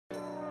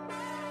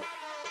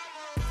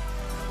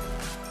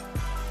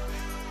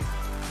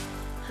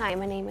Hi,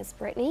 my name is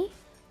Brittany.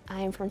 I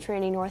am from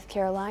Trinity, North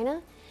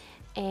Carolina,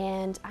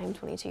 and I'm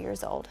 22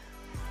 years old.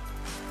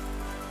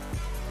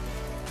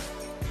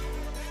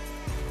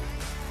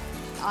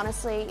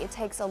 Honestly, it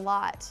takes a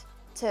lot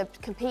to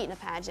compete in a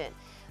pageant,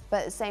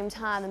 but at the same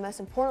time, the most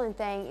important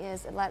thing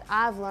is that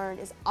I've learned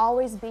is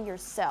always be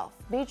yourself.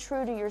 Be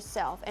true to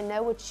yourself and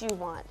know what you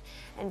want,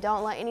 and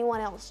don't let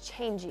anyone else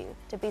change you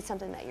to be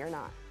something that you're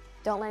not.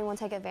 Don't let anyone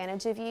take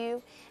advantage of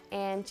you,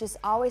 and just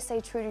always stay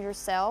true to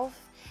yourself,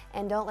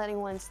 and don't let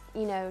anyone,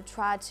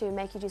 try to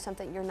make you do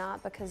something you're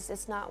not, because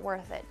it's not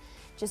worth it.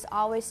 Just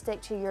always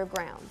stick to your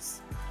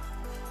grounds.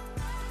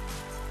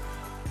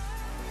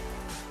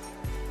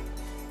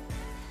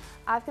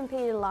 I've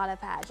competed in a lot of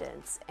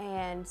pageants,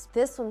 and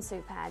this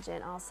swimsuit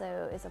pageant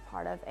also is a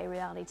part of a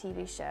reality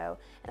TV show.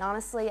 And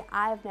honestly,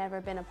 I've never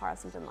been a part of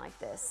something like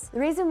this. The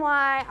reason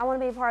why I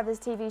want to be a part of this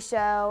TV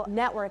show,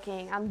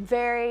 networking. I'm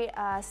very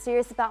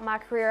serious about my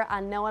career.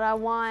 I know what I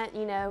want.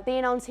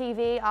 Being on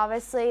TV,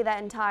 obviously,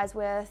 that ties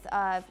with,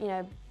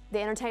 the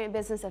entertainment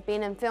business of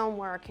being in film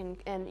work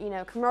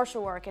and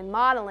commercial work and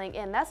modeling,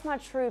 and that's my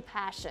true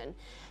passion.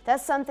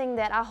 That's something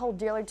that I hold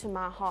dearly to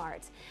my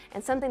heart,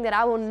 and something that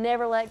I will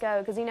never let go,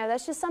 because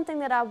that's just something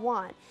that I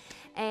want.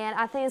 And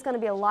I think it's going to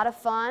be a lot of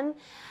fun.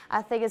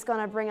 I think it's going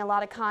to bring a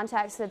lot of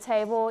contacts to the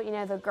table,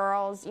 the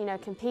girls,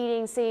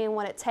 competing, seeing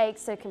what it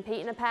takes to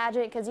compete in a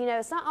pageant, because,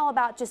 it's not all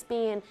about just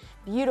being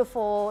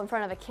beautiful in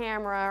front of a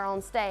camera or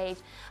on stage.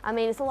 I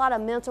mean, it's a lot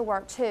of mental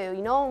work too.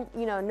 Know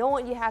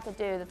what you have to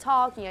do, the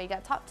talk, you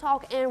got to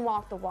talk and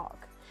walk the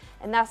walk.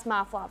 And that's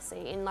my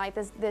philosophy. And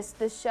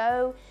this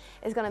show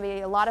is going to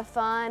be a lot of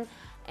fun,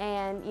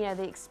 and,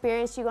 the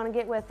experience you're going to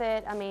get with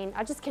it, I mean,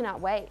 I just cannot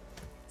wait.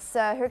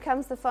 So here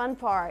comes the fun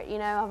part.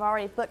 I've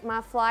already booked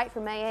my flight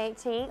for May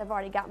 18th. I've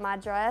already got my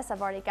dress.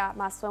 I've already got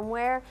my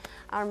swimwear.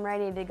 I'm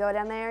ready to go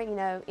down there,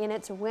 in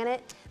it to win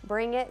it,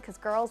 bring it, because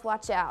girls,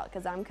 watch out,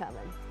 because I'm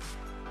coming.